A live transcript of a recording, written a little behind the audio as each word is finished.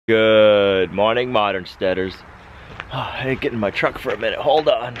Good morning, Modern Steaders. Oh, I didn't get in my truck for a minute. Hold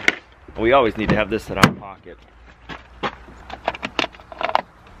on. We always need to have this in our pocket.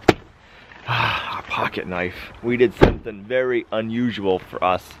 Our pocket knife. We did something very unusual for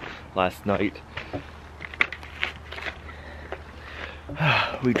us last night.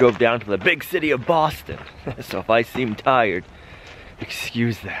 We drove down to the big city of Boston. So if I seem tired,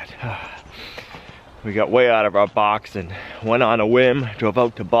 excuse that. We got way out of our box and went on a whim, drove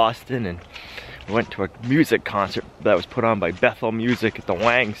out to Boston, and we went to a music concert that was put on by Bethel Music at the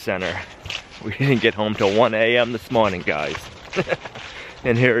Wang Center. We didn't get home till 1 a.m. this morning, guys.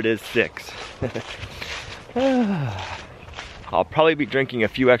 And here it is 6. I'll probably be drinking a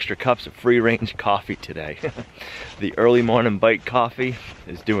few extra cups of free-range coffee today. The early morning bite coffee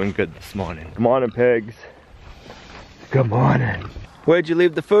is doing good this morning. Good morning, pigs. Good morning. Where'd you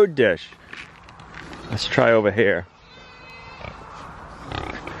leave the food dish? Let's try over here.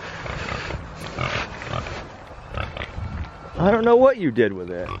 I don't know what you did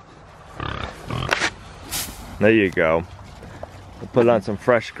with it. There you go. We'll put it on some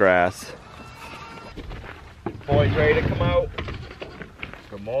fresh grass. Boys ready to come out?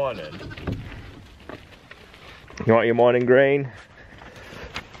 Good morning. You want your morning grain?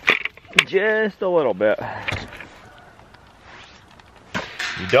 Just a little bit.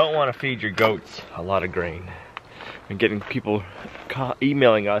 You don't want to feed your goats a lot of grain. I'm getting people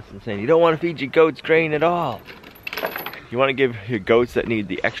emailing us and saying, you don't want to feed your goats grain at all. You want to give your goats that need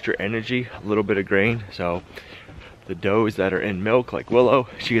the extra energy a little bit of grain. So the does that are in milk, like Willow,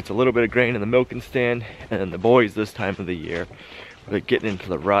 she gets a little bit of grain in the milking stand. And then the boys this time of the year, they're getting into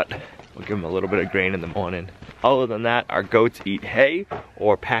the rut. We'll give them a little bit of grain in the morning. Other than that, our goats eat hay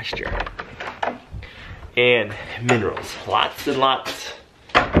or pasture. And minerals, lots and lots.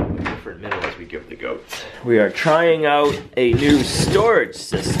 Different minerals we give the goats. We are trying out a new storage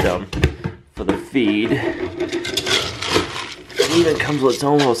system for the feed. It even comes with its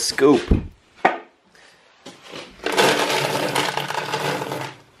own little scoop.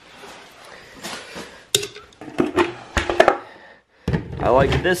 I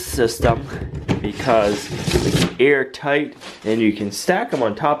like this system because it's airtight and you can stack them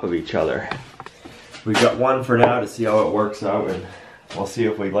on top of each other. We've got one for now to see how it works out, and we'll see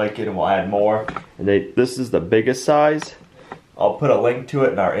if we like it and we'll add more. And this is the biggest size. I'll put a link to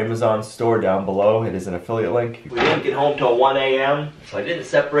it in our Amazon store down below. It is an affiliate link. We didn't get home till 1 a.m. so I didn't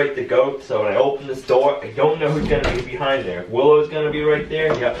separate the goats. So when I open this door, I don't know who's gonna be behind there. Willow's gonna be right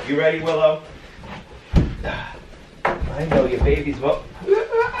there. Yep, you ready, Willow? I know your baby's well.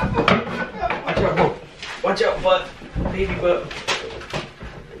 Watch out, watch out, butt. Baby butt.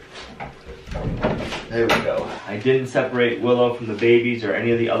 There we go. I didn't separate Willow from the babies or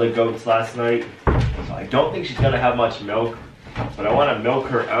any of the other goats last night. So I don't think she's gonna have much milk, but I wanna milk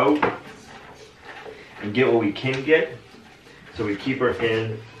her out and get what we can get so we keep her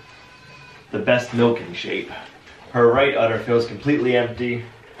in the best milking shape. Her right udder feels completely empty.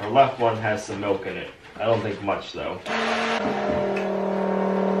 Her left one has some milk in it. I don't think much though.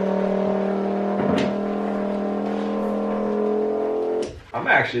 I'm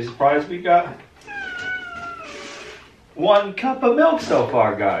actually surprised we got 1 cup of milk so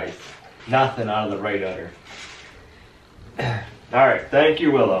far, guys. Nothing out of the right udder. Alright, thank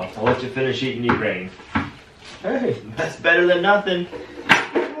you, Willow. I'll let you finish eating your grain. Hey, that's better than nothing.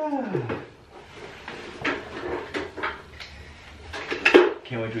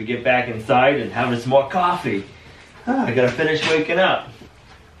 Can't wait till we get back inside and have some more coffee. I gotta finish waking up.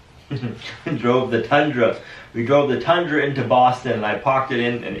 Drove the Tundra. We drove the Tundra into Boston and I parked it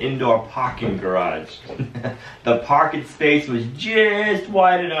in an indoor parking garage. The parking space was just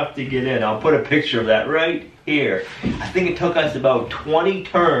wide enough to get in. I'll put a picture of that right here. I think it took us about 20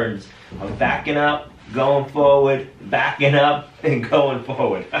 turns of backing up, going forward, backing up, and going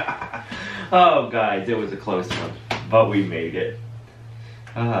forward. Oh guys, it was a close one, but we made it.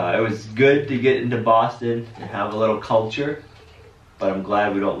 It was good to get into Boston and have a little culture, but I'm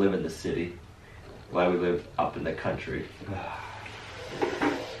glad we don't live in the city. Glad we live up in the country.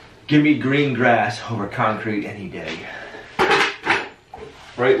 Give me green grass over concrete any day.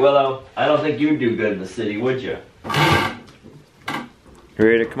 Right, Willow? I don't think you'd do good in the city, would you? You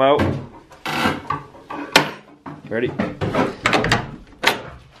ready to come out? Ready?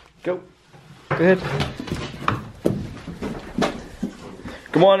 Go. Go ahead.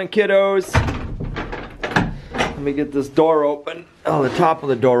 Come on in, kiddos. Let me get this door open. Oh, the top of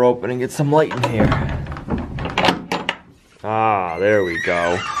the door open and get some light in here. Ah, there we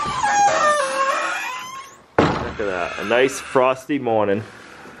go. Look at that. A nice frosty morning.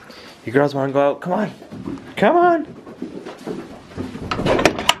 You girls want to go out? Come on. Come on.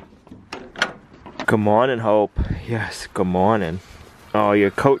 Good morning, Hope. Yes, good morning. Oh,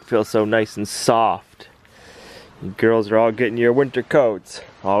 your coat feels so nice and soft. You girls are all getting your winter coats.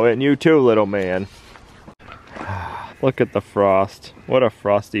 Oh, and you too, little man. Look at the frost. What a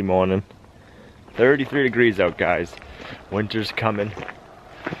frosty morning. 33 degrees out, guys. Winter's coming.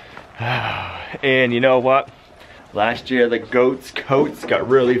 And you know what? Last year the goats' coats got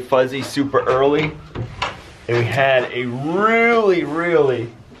really fuzzy super early. And we had a really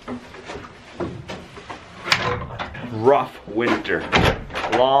rough winter.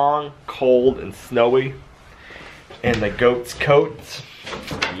 Long, cold, and snowy. And the goats' coats,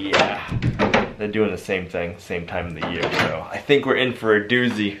 yeah, they're doing the same thing, same time of the year. So I think we're in for a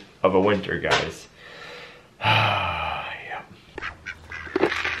doozy of a winter, guys. Yeah.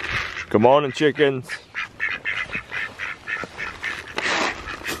 Good morning, chickens.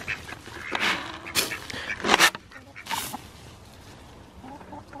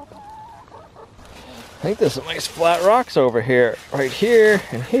 I think there's some nice flat rocks over here. Right here,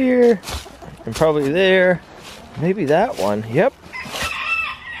 and probably there. Maybe that one, yep.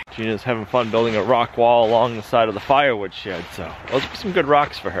 Gina's having fun building a rock wall along the side of the firewood shed, so those are some good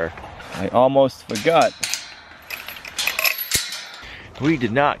rocks for her. I almost forgot. We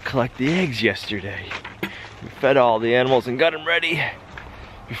did not collect the eggs yesterday. We fed all the animals and got them ready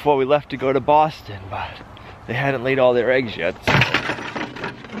before we left to go to Boston, but they hadn't laid all their eggs yet, so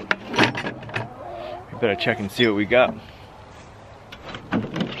we better check and see what we got.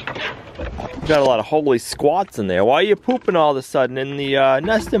 Got a lot of holy squats in there. Why are you pooping all of a sudden in the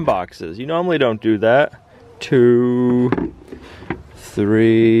nesting boxes? You normally don't do that. 2,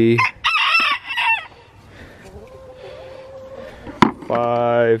 3,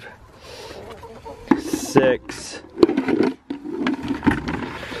 5, 6,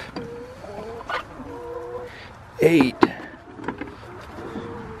 8,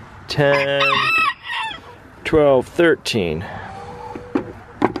 10, 12, 13.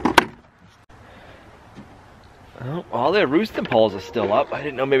 Oh, all their roosting poles are still up. I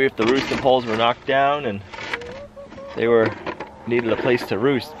didn't know maybe if the roosting poles were knocked down and they needed a place to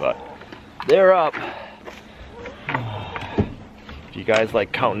roost, but they're up. If you guys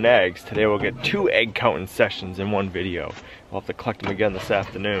like counting eggs, today we'll get 2 egg counting sessions in one video. We'll have to collect them again this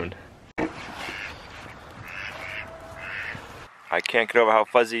afternoon. I can't get over how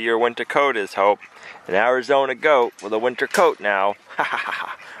fuzzy your winter coat is, Hope. An Arizona goat with a winter coat now.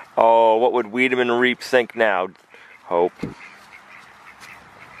 Oh, what would Wiedemann Reap think now, Hope?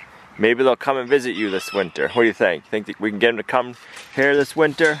 Maybe they'll come and visit you this winter. What do you think? Think that we can get them to come here this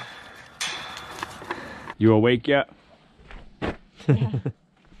winter? You awake yet? Yeah.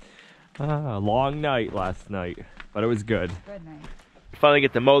 Long night last night, but it was good. Good night. We finally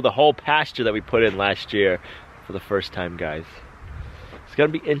get to mow the whole pasture that we put in last year for the first time, guys. It's gonna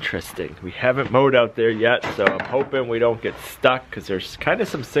be interesting. We haven't mowed out there yet, so I'm hoping we don't get stuck because there's kind of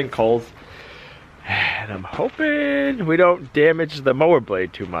some sinkholes. And I'm hoping we don't damage the mower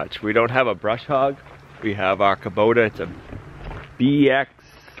blade too much. We don't have a brush hog. We have our Kubota. It's a BX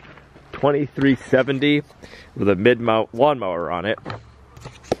 2370 with a mid-mount lawnmower on it.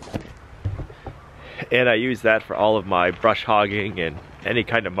 And I use that for all of my brush hogging and any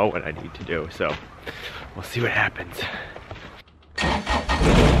kind of mowing I need to do. So we'll see what happens.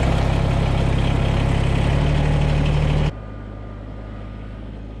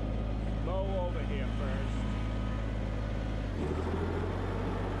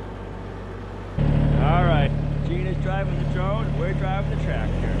 Alright, Gina's driving the drone and we're driving the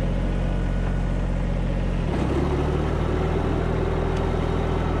tractor.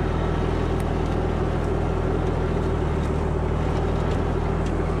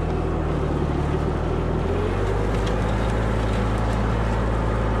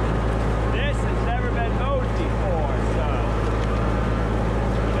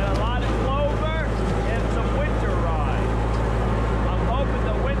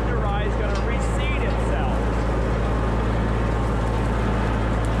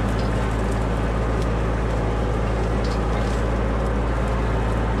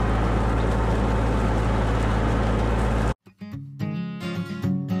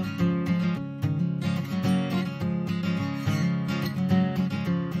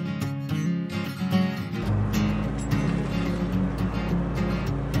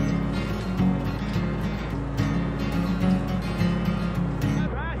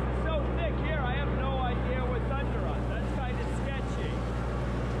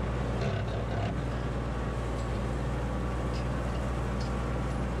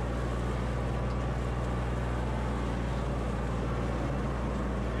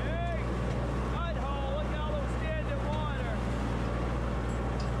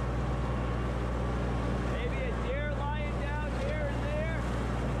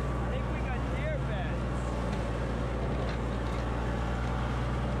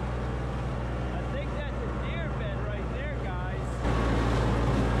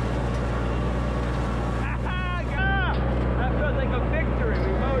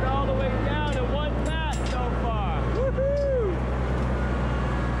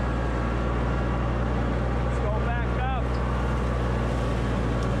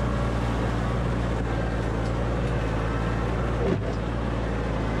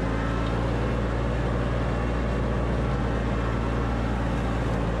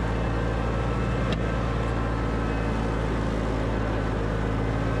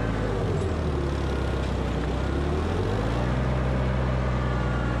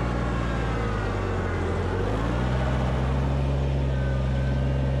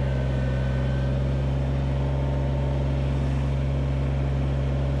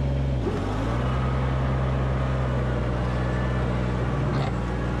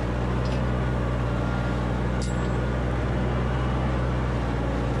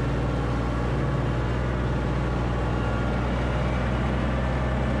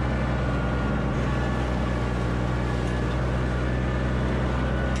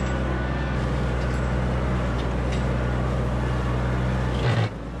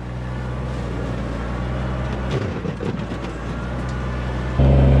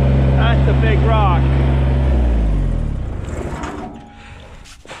 That's a big rock.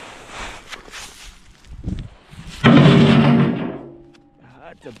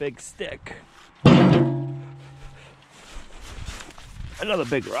 That's a big stick. Another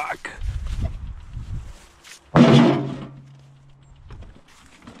big rock.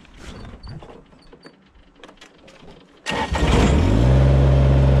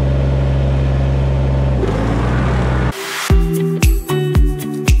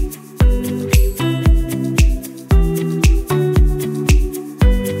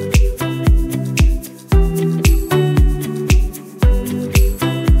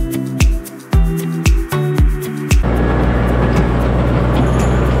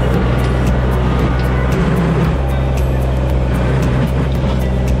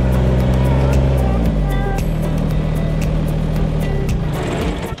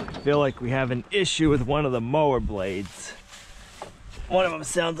 I feel like we have an issue with one of the mower blades. One of them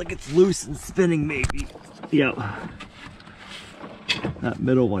sounds like it's loose and spinning maybe. Yep. That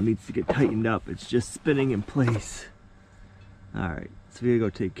middle one needs to get tightened up. It's just spinning in place. Alright, so we gotta go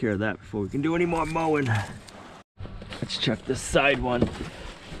take care of that before we can do any more mowing. Let's check this side one.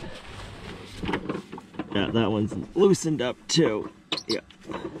 Yeah, that one's loosened up too. Yeah.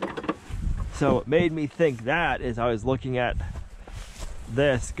 So what made me think that is I was looking at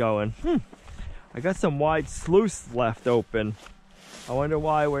this going, I got some wide sluice left open. I wonder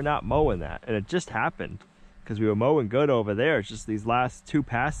why we're not mowing that. And it just happened because we were mowing good over there. It's just these last 3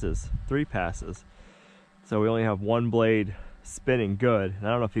 passes. So we only have one blade spinning good. And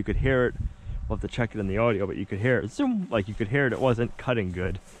I don't know if you could hear it. We'll have to check it in the audio, but you could hear it. Zoom, like you could hear it. It wasn't cutting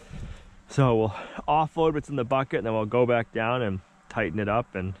good. So we'll offload what's in the bucket and then we'll go back down and tighten it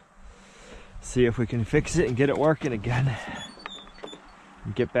up and see if we can fix it and get it working again.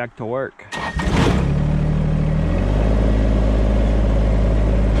 And get back to work.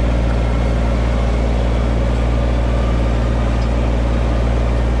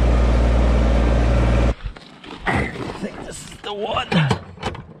 I think this is the one.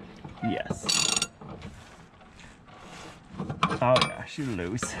 Yes. Oh yeah, she's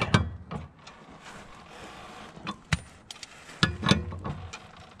loose.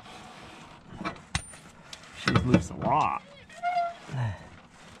 She's loose a lot.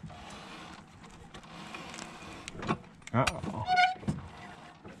 Uh-oh.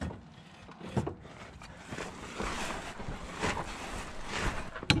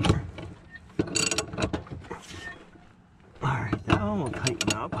 Alright, that one will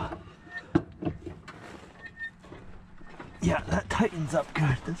tighten up. Yeah, that tightens up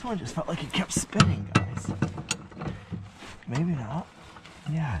good. This one just felt like it kept spinning, guys. Maybe not.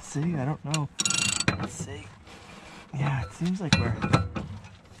 Yeah, see, I don't know. Let's see. Yeah, it seems like we're...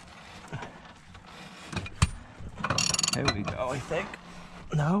 There we go, I think.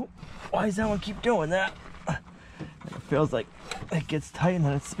 No? Why does that one keep doing that? It feels like it gets tight and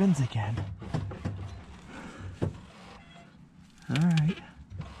then it spins again. Alright.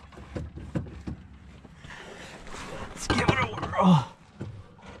 Let's give it a whirl.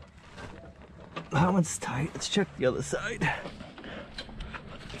 That one's tight. Let's check the other side.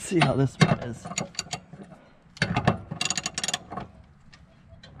 Let's see how this one is.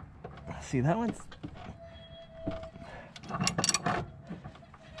 See, that one's...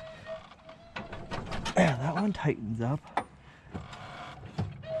 Yeah, that one tightens up.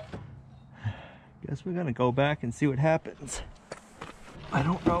 Guess we're gonna go back and see what happens. I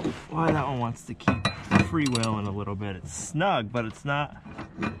don't know why that one wants to keep freewheeling a little bit. It's snug, but it's not...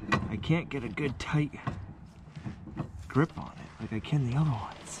 I can't get a good tight grip on it like I can the other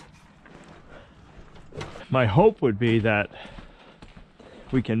ones. My hope would be that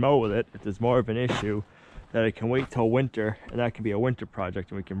we can mow with it if there's more of an issue, that it can wait till winter, and that can be a winter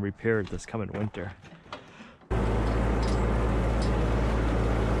project and we can repair it this coming winter.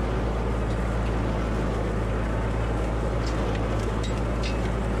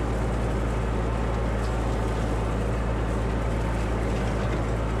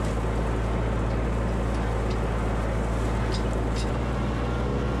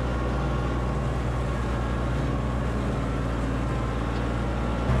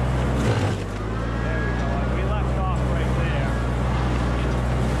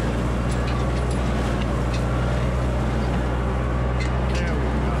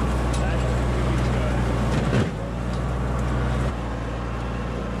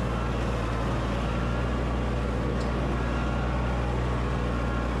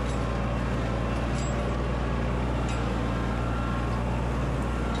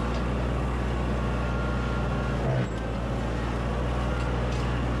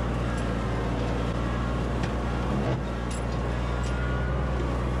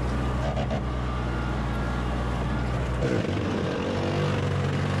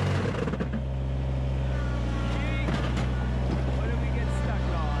 What did we get stuck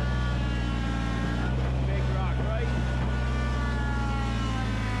on? Big rock, right?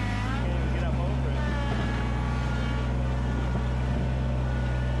 Can't even get up over it.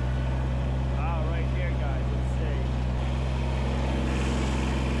 Ah, right here, guys. Let's see.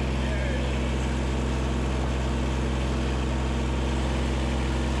 There it is.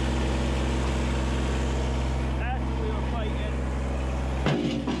 That's what we were fighting.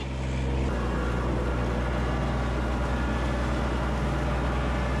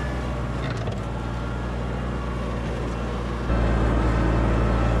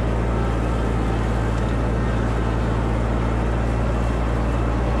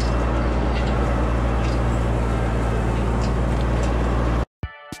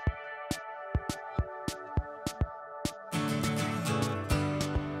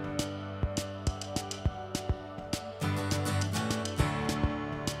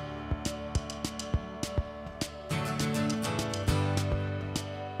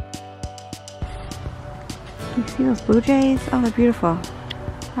 You see those blue jays? Oh, they're beautiful. I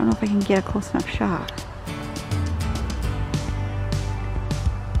don't know if I can get a close enough shot.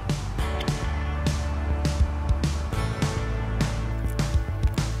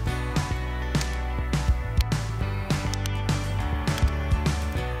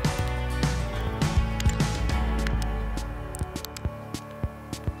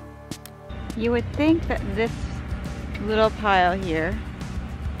 You would think that this little pile here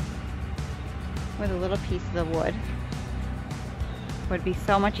with a little piece of the wood would be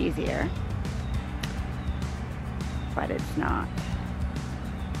so much easier, but it's not.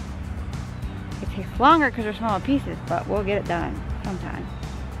 It takes longer because they're smaller pieces, but we'll get it done sometime.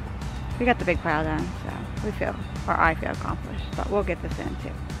 We got the big pile done, so we feel, or I feel accomplished, but we'll get this in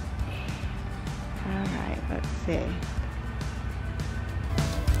too. All right, let's see.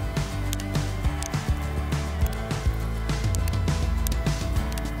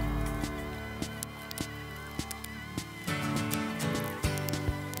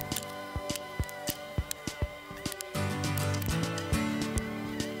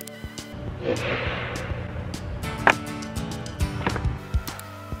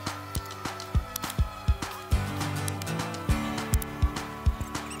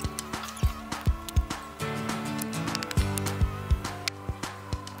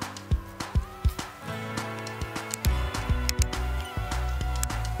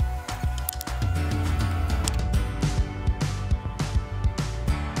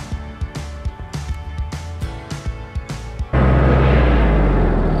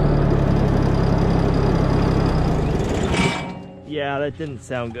 Yeah, that didn't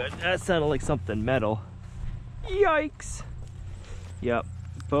sound good. That sounded like something metal. Yikes! Yep.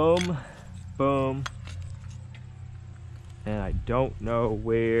 Boom. Boom. And I don't know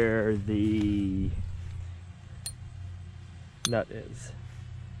where the nut is.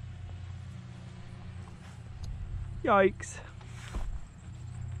 Yikes.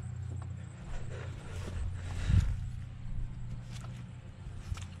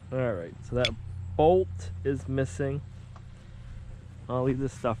 Alright, so that bolt is missing. I'll leave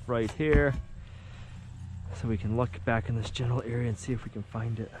this stuff right here so we can look back in this general area and see if we can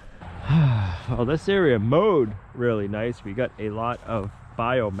find it. Well, this area mowed really nice. We got a lot of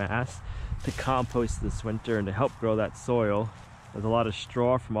biomass to compost this winter and to help grow that soil. There's a lot of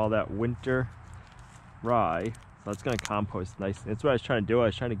straw from all that winter rye, so that's going to compost nicely. That's what I was trying to do. I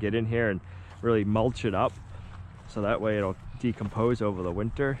was trying to get in here and really mulch it up so that way it'll decompose over the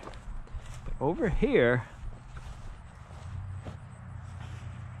winter. But over here,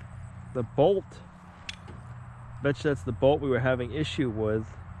 the bolt, bet you that's the bolt we were having issue with,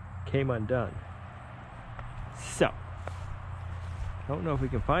 came undone. So, I don't know if we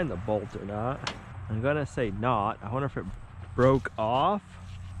can find the bolt or not. I'm gonna say not. I wonder if it broke off.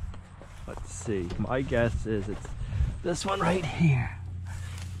 Let's see. My guess is it's this one right here.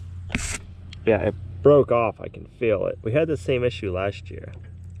 Yeah, it broke off. I can feel it. We had the same issue last year.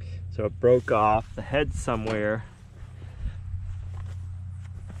 So it broke off. The head's somewhere.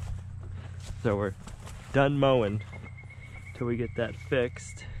 So we're done mowing till we get that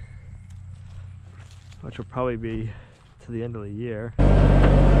fixed, which will probably be to the end of the year.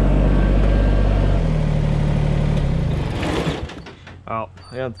 Oh,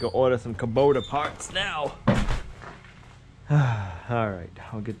 I have to go order some Kubota parts now. All right,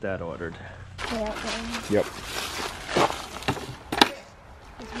 I'll get that ordered. Yep.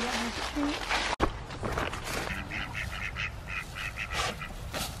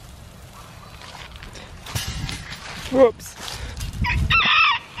 Whoops.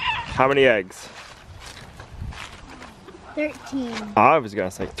 How many eggs? 13. I was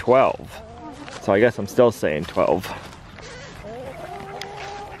gonna say 12. So I guess I'm still saying 12.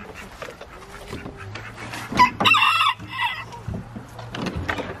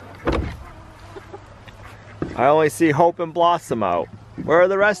 I only see Hope and Blossom out. Where are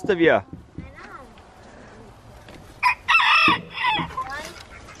the rest of you?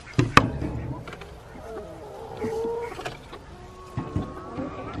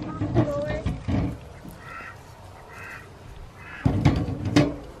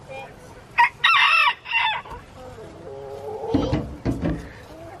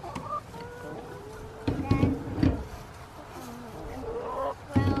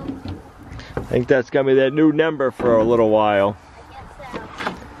 I think that's gonna be that new number for a little while.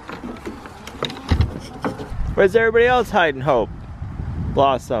 Where's everybody else hiding, Hope?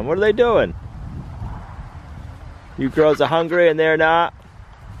 Blossom, what are they doing? You girls are hungry and they're not?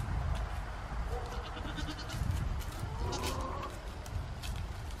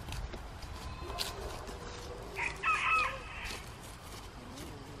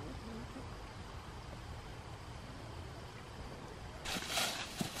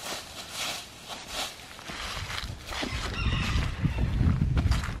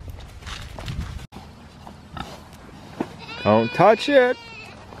 Don't touch it.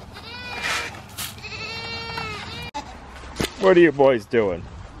 What are you boys doing?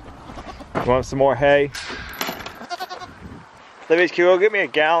 You want some more hay? Libby's, can you go get me a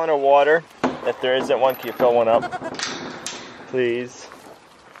gallon of water? If there isn't one, can you fill one up? Please.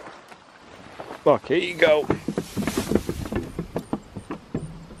 Look, here you go.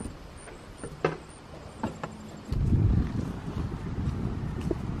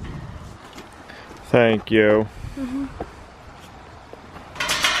 Thank you. Mm-hmm.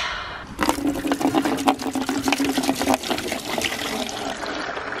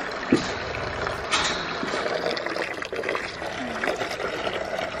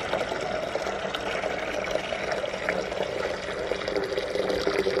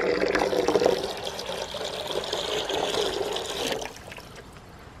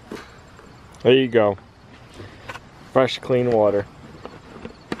 There you go. Fresh, clean water.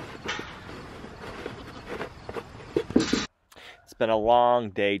 It's been a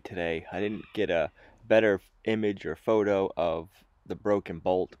long day today. I didn't get a better image or photo of the broken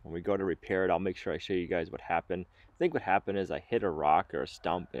bolt. When we go to repair it, I'll make sure I show you guys what happened. I think what happened is I hit a rock or a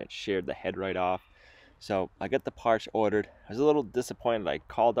stump and it sheared the head right off. So I got the parts ordered. I was a little disappointed. I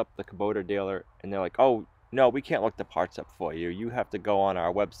called up the Kubota dealer and they're like, oh, no, we can't look the parts up for you. You have to go on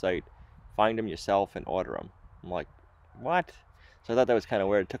our website, find them yourself and order them. I'm like, what? So I thought that was kind of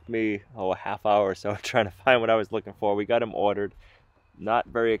weird. It took me a half hour or so trying to find what I was looking for. We got them ordered. Not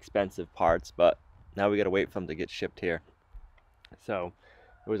very expensive parts, but now we got to wait for them to get shipped here. So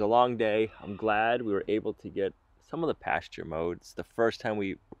it was a long day. I'm glad we were able to get some of the pasture mowed. It's the first time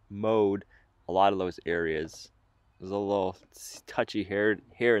we mowed a lot of those areas. It was a little touchy here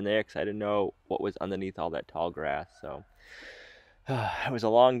and there because I didn't know what was underneath all that tall grass. So it was a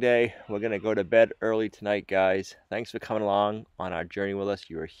long day. We're going to go to bed early tonight, guys. Thanks for coming along on our journey with us.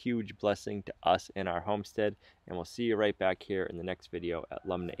 You're a huge blessing to us and our homestead. And we'll see you right back here in the next video at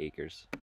Lumnah Acres.